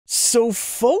So,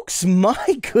 folks,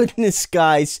 my goodness,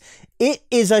 guys, it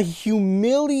is a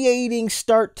humiliating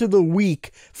start to the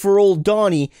week for old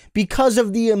Donnie because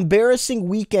of the embarrassing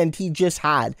weekend he just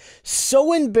had.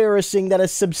 So embarrassing that a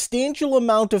substantial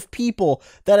amount of people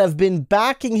that have been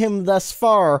backing him thus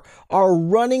far are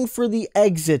running for the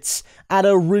exits at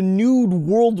a renewed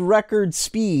world record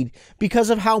speed because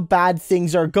of how bad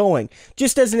things are going.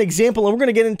 Just as an example, and we're going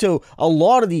to get into a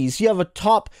lot of these, you have a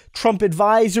top Trump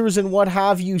advisors and what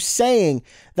have you saying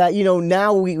that, you know,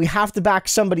 now we have to back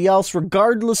somebody else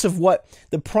regardless of what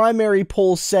the primary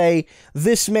polls say.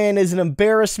 This man is an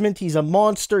embarrassment, he's a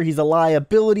monster, he's a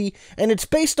liability, and it's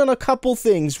based on a couple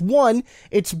things. One,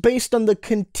 it's based on the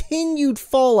continued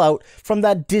fallout from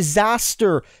that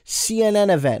disaster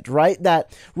CNN event, right?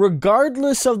 That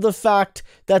regardless of the fact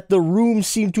that the room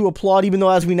seemed to applaud, even though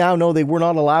as we now know they were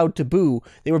not allowed to boo,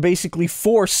 they were basically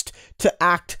forced to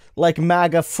act like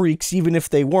MAGA freaks, even if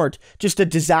they weren't. Just a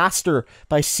disaster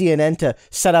by CNN to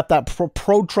set up that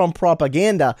pro-Trump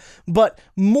propaganda. But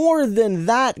more than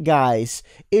that, guys,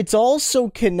 it's also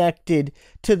connected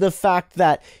to the fact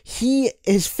that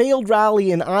his failed rally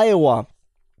in Iowa,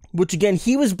 which again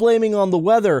he was blaming on the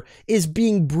weather, is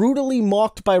being brutally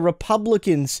mocked by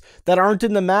Republicans that aren't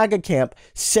in the MAGA camp,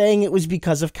 saying it was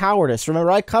because of cowardice. Remember,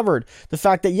 I covered the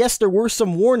fact that yes, there were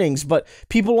some warnings, but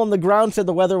people on the ground said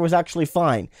the weather was actually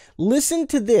fine. Listen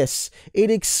to this.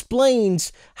 It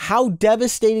explains how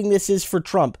devastating this is for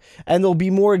Trump, and there'll be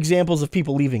more examples of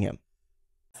people leaving him.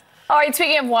 All right,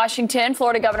 speaking of Washington,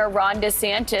 Florida Governor Ron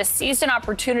DeSantis seized an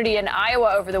opportunity in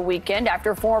Iowa over the weekend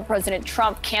after former President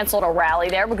Trump canceled a rally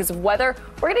there because of weather.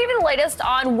 We're going to give you the latest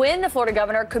on when the Florida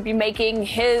governor could be making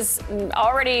his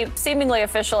already seemingly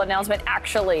official announcement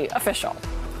actually official.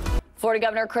 Florida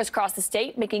Governor crisscrossed the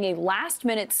state, making a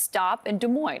last-minute stop in Des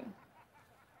Moines.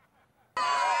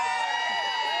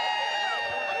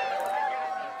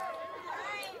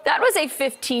 That was a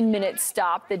 15-minute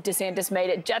stop that DeSantis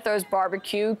made at Jethro's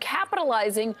Barbecue,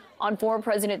 capitalizing on former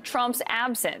President Trump's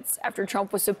absence after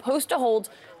Trump was supposed to hold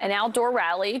an outdoor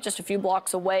rally just a few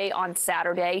blocks away on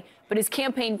Saturday, but his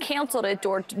campaign canceled it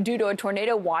due to a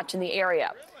tornado watch in the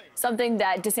area, something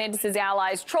that DeSantis'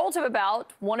 allies trolled him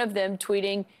about, one of them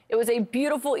tweeting, "It was a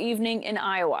beautiful evening in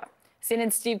Iowa."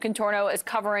 CNN's Steve Contorno is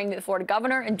covering the Florida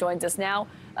governor and joins us now.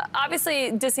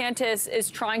 Obviously, DeSantis is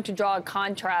trying to draw a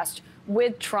contrast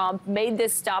with Trump, made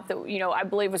this stop that, you know, I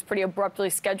believe was pretty abruptly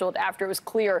scheduled after it was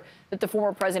clear that the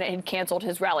former president had canceled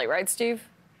his rally. Right, Steve?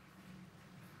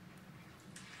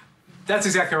 That's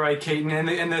exactly right, Kate.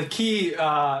 And the key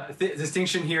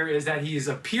distinction here is that he's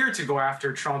appeared to go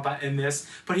after Trump in this,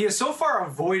 but he has so far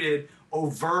avoided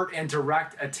overt and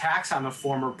direct attacks on the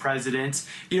former president.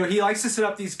 You know, he likes to set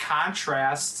up these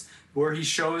contrasts where he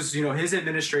shows, you know, his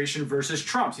administration versus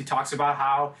Trump's. He talks about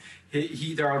how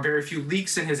there are very few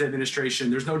leaks in his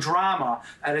administration. There's no drama.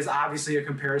 That is obviously a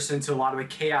comparison to a lot of the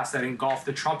chaos that engulfed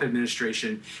the Trump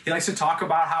administration. He likes to talk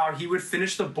about how he would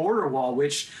finish the border wall,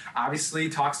 which obviously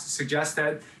suggests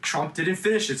that Trump didn't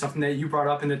finish it, something that you brought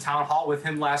up in the town hall with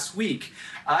him last week.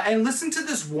 And listen to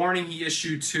this warning he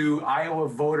issued to Iowa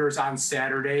voters on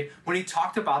Saturday when he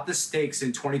talked about the stakes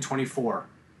in 2024.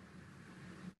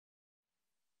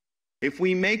 If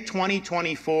we make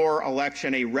 2024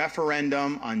 election a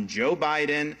referendum on Joe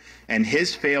Biden and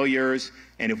his failures,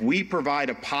 and if we provide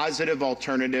a positive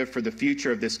alternative for the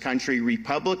future of this country,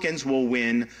 Republicans will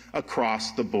win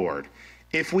across the board.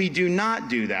 If we do not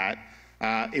do that,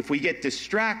 if we get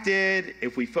distracted,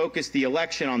 if we focus the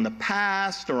election on the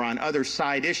past or on other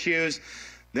side issues,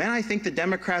 then I think the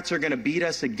Democrats are going to beat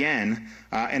us again,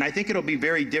 and I think it'll be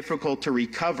very difficult to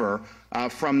recover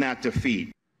from that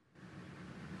defeat.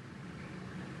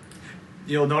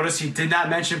 You'll notice he did not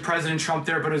mention President Trump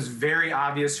there, but it was very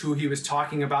obvious who he was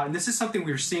talking about. And this is something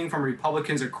we're seeing from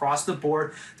Republicans across the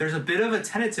board. There's a bit of a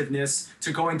tentativeness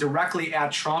to going directly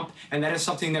at Trump, and that is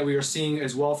something that we are seeing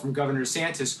as well from Governor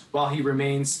DeSantis while he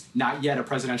remains not yet a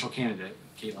presidential candidate.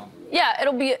 Caitlin. Yeah,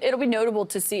 it'll be notable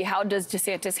to see how does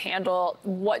DeSantis handle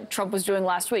what Trump was doing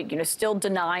last week, you know, still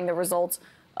denying the results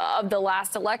of the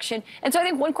last election. And so I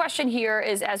think one question here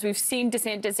is, as we've seen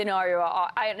DeSantis in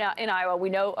Iowa, we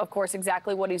know, of course,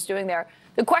 exactly what he's doing there.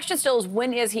 The question still is,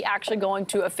 when is he actually going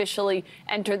to officially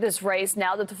enter this race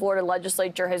now that the Florida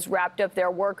legislature has wrapped up their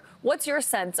work? What's your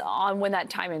sense on when that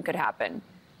timing could happen?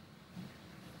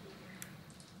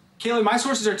 Kaylee, my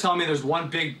sources are telling me there's one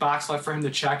big box left for him to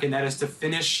check, and that is to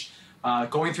finish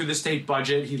going through the state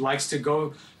budget. He likes to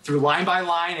go through line by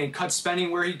line and cut spending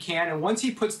where he can. And once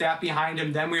he puts that behind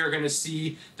him, then we are going to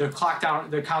see the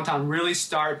countdown really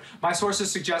start. My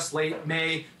sources suggest late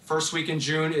May, first week in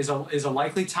June is a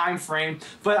likely time frame.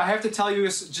 But I have to tell you,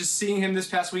 just seeing him this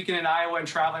past weekend in Iowa and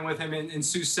traveling with him in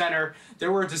Sioux Center,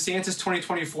 there were DeSantis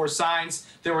 2024 signs.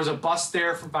 There was a bus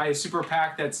there by a super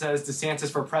PAC that says DeSantis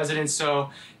for president.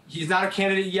 So he's not a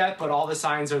candidate yet, but all the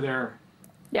signs are there.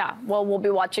 Yeah, well, we'll be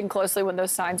watching closely when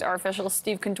those signs are official.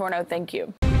 Steve Contorno, thank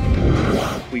you.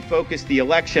 We focus the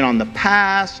election on the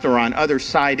past or on other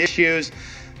side issues,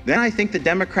 then I think the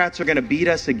Democrats are going to beat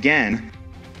us again.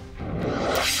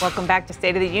 Welcome back to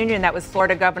State of the Union. That was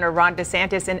Florida Governor Ron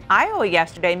DeSantis in Iowa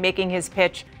yesterday, making his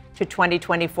pitch to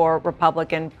 2024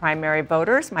 Republican primary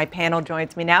voters. My panel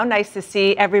joins me now. Nice to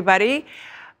see everybody.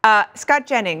 Scott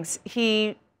Jennings,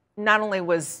 he not only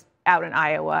was out in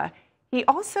Iowa, he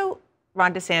also,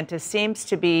 Ron DeSantis, seems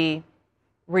to be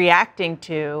reacting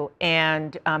to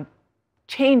and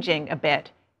changing a bit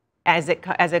as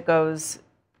it goes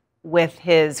with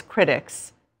his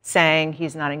critics, saying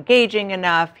he's not engaging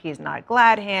enough, he's not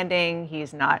glad-handing,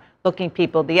 he's not looking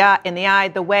people in the eye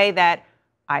the way that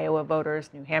Iowa voters,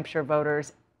 New Hampshire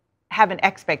voters have an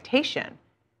expectation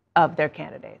of their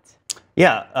candidates.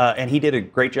 Yeah, and he did a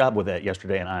great job with that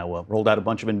yesterday in Iowa. Rolled out a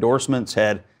bunch of endorsements,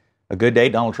 had a good day.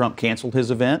 Donald Trump canceled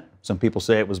his event. Some people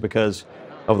say it was because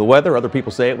of the weather. Other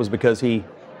people say it was because he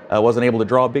wasn't able to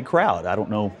draw a big crowd. I don't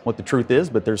know what the truth is,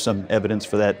 but there's some evidence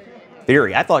for that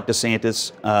theory. I thought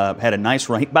DeSantis had a nice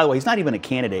run. By the way, he's not even a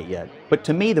candidate yet. But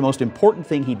to me, the most important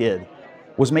thing he did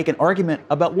was make an argument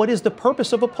about what is the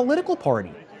purpose of a political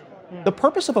party. The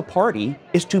purpose of a party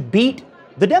is to beat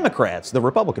the Democrats, the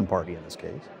Republican Party in this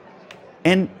case.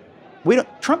 And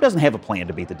Trump doesn't have a plan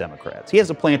to beat the Democrats. He has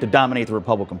a plan to dominate the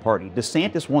Republican Party.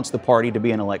 DeSantis wants the party to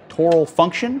be an electoral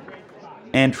function,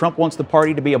 and Trump wants the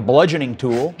party to be a bludgeoning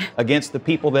tool against the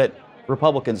people that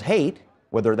Republicans hate,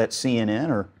 whether that's CNN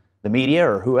or the media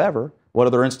or whoever, what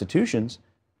other institutions.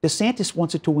 DeSantis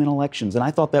wants it to win elections, and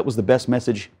I thought that was the best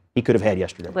message he could have had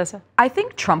yesterday. Alyssa? I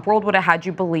think Trump world would have had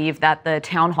you believe that the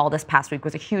town hall this past week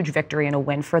was a huge victory and a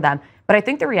win for them. But I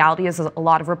think the reality is a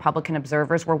lot of Republican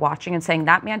observers were watching and saying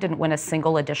that man didn't win a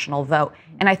single additional vote.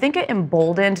 And I think it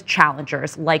emboldened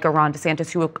challengers like Ron DeSantis,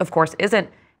 who of course isn't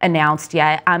announced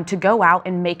yet, to go out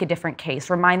and make a different case.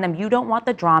 Remind them you don't want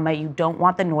the drama, you don't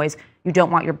want the noise, you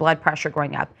don't want your blood pressure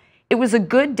going up. It was a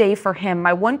good day for him.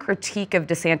 My one critique of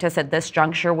DeSantis at this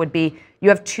juncture would be you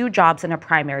have two jobs in a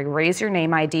primary, raise your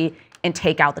name ID and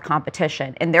take out the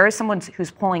competition. And there is someone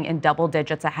who's polling in double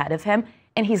digits ahead of him,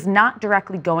 and he's not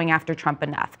directly going after Trump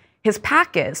enough. His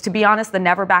PAC is, to be honest, the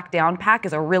Never Back Down PAC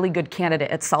is a really good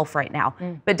candidate itself right now.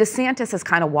 But DeSantis has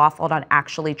kind of waffled on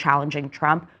actually challenging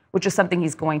Trump, which is something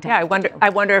he's going to have to do. I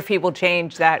wonder if he will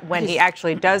change that when he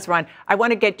actually does run. I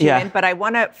want to get you in, but I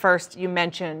want to first, you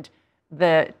mentioned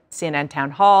the CNN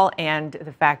town hall and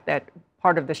the fact that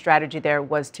part of the strategy there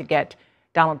was to get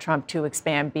Donald Trump to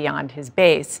expand beyond his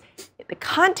base. The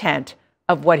content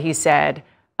of what he said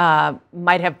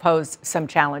might have posed some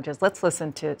challenges. Let's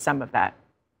listen to some of that.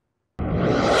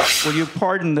 Will you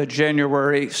pardon the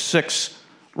January 6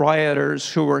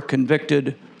 rioters who were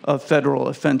convicted of federal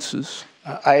offenses?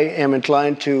 I am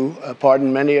inclined to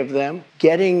pardon many of them.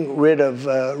 Getting rid of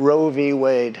Roe v.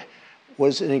 Wade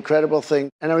was an incredible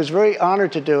thing, and I was very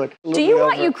honored to do it. Do you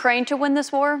want Ukraine to win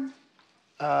this war?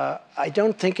 I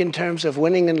don't think in terms of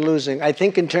winning and losing. I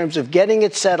think in terms of getting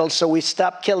it settled so we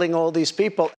stop killing all these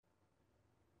people.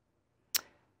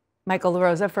 Michael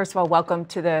LaRosa, first of all, welcome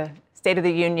to the State of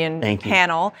the Union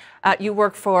panel. You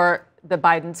worked for the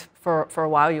Bidens for a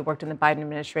while. You worked in the Biden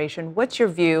administration. What's your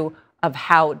view of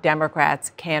how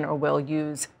Democrats can or will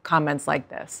use comments like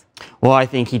this? Well, I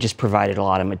think he just provided a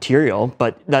lot of material,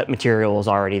 but that material was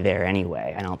already there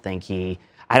anyway. I don't think he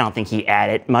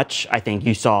added much. I think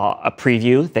you saw a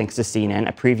preview, thanks to CNN,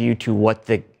 a preview to what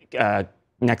the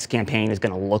next campaign is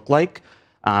going to look like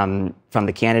from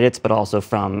the candidates, but also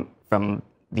from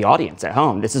the audience at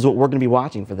home. This is what we're going to be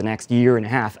watching for the next year and a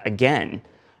half again.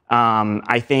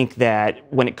 I think that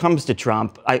when it comes to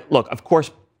Trump, look, of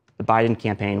course, the Biden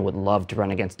campaign would love to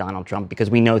run against Donald Trump because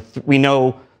we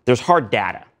know there's hard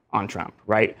data on Trump,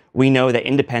 right? We know that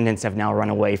independents have now run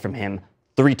away from him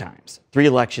 3 times, 3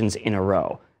 elections in a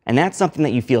row. And that's something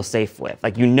that you feel safe with.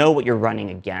 Like, you know what you're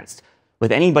running against.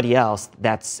 With anybody else,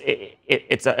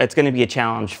 it's going to be a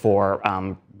challenge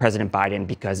for President Biden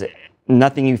because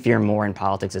nothing you fear more in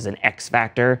politics is an X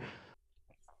factor.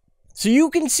 So you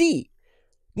can see,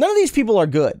 none of these people are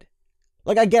good.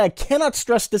 Like, again, I cannot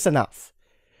stress this enough.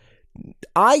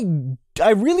 I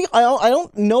I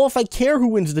don't know if I care who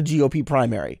wins the GOP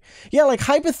primary. Yeah, like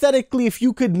hypothetically, if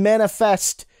you could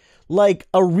manifest like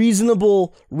a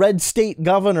reasonable red state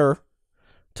governor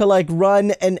to like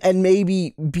run and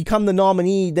maybe become the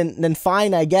nominee, then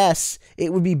fine, I guess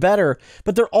it would be better.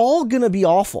 But they're all gonna be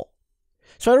awful.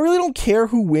 So I really don't care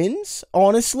who wins,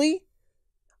 honestly.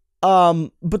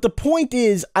 But the point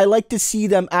is, I like to see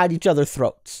them at each other's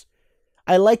throats.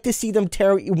 I like to see them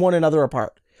tear one another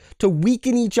apart, to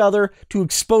weaken each other, to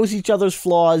expose each other's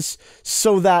flaws,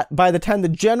 so that by the time the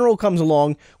general comes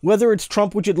along, whether it's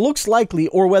Trump, which it looks likely,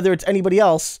 or whether it's anybody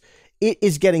else, it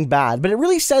is getting bad. But it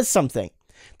really says something,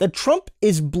 that Trump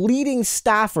is bleeding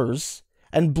staffers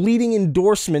and bleeding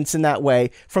endorsements in that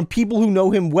way from people who know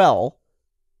him well,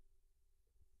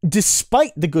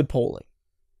 despite the good polling.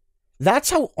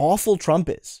 That's how awful Trump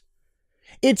is.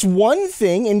 It's one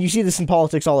thing, and you see this in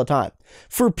politics all the time,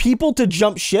 for people to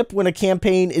jump ship when a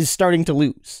campaign is starting to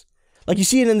lose. Like you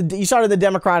see it you saw it in the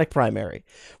Democratic primary.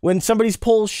 When somebody's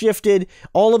polls shifted,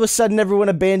 all of a sudden everyone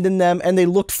abandoned them and they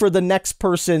looked for the next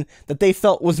person that they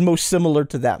felt was most similar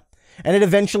to them. And it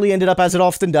eventually ended up, as it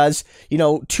often does,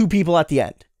 two people at the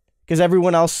end. Because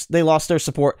everyone else, they lost their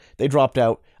support, they dropped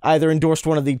out, either endorsed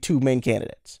one of the two main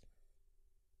candidates.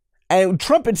 And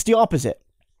Trump, it's the opposite.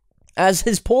 As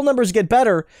his poll numbers get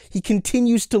better, he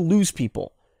continues to lose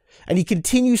people. And he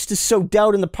continues to sow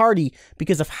doubt in the party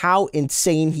because of how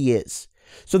insane he is.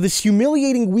 So this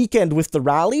humiliating weekend with the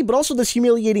rally, but also this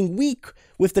humiliating week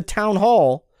with the town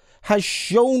hall, has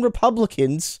shown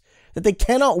Republicans that they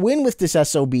cannot win with this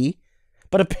SOB,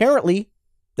 but apparently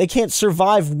they can't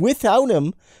survive without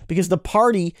him because the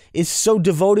party is so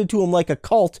devoted to him like a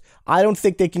cult. I don't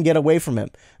think they can get away from him.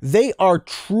 They are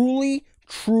truly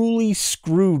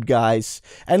screwed, guys.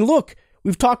 And look,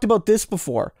 we've talked about this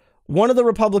before. One of the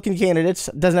Republican candidates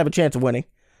doesn't have a chance of winning,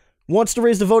 wants to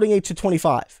raise the voting age to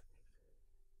 25.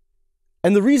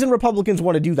 And the reason Republicans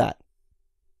want to do that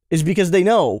is because they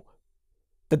know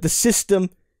that the system,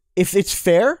 if it's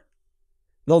fair,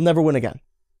 they'll never win again.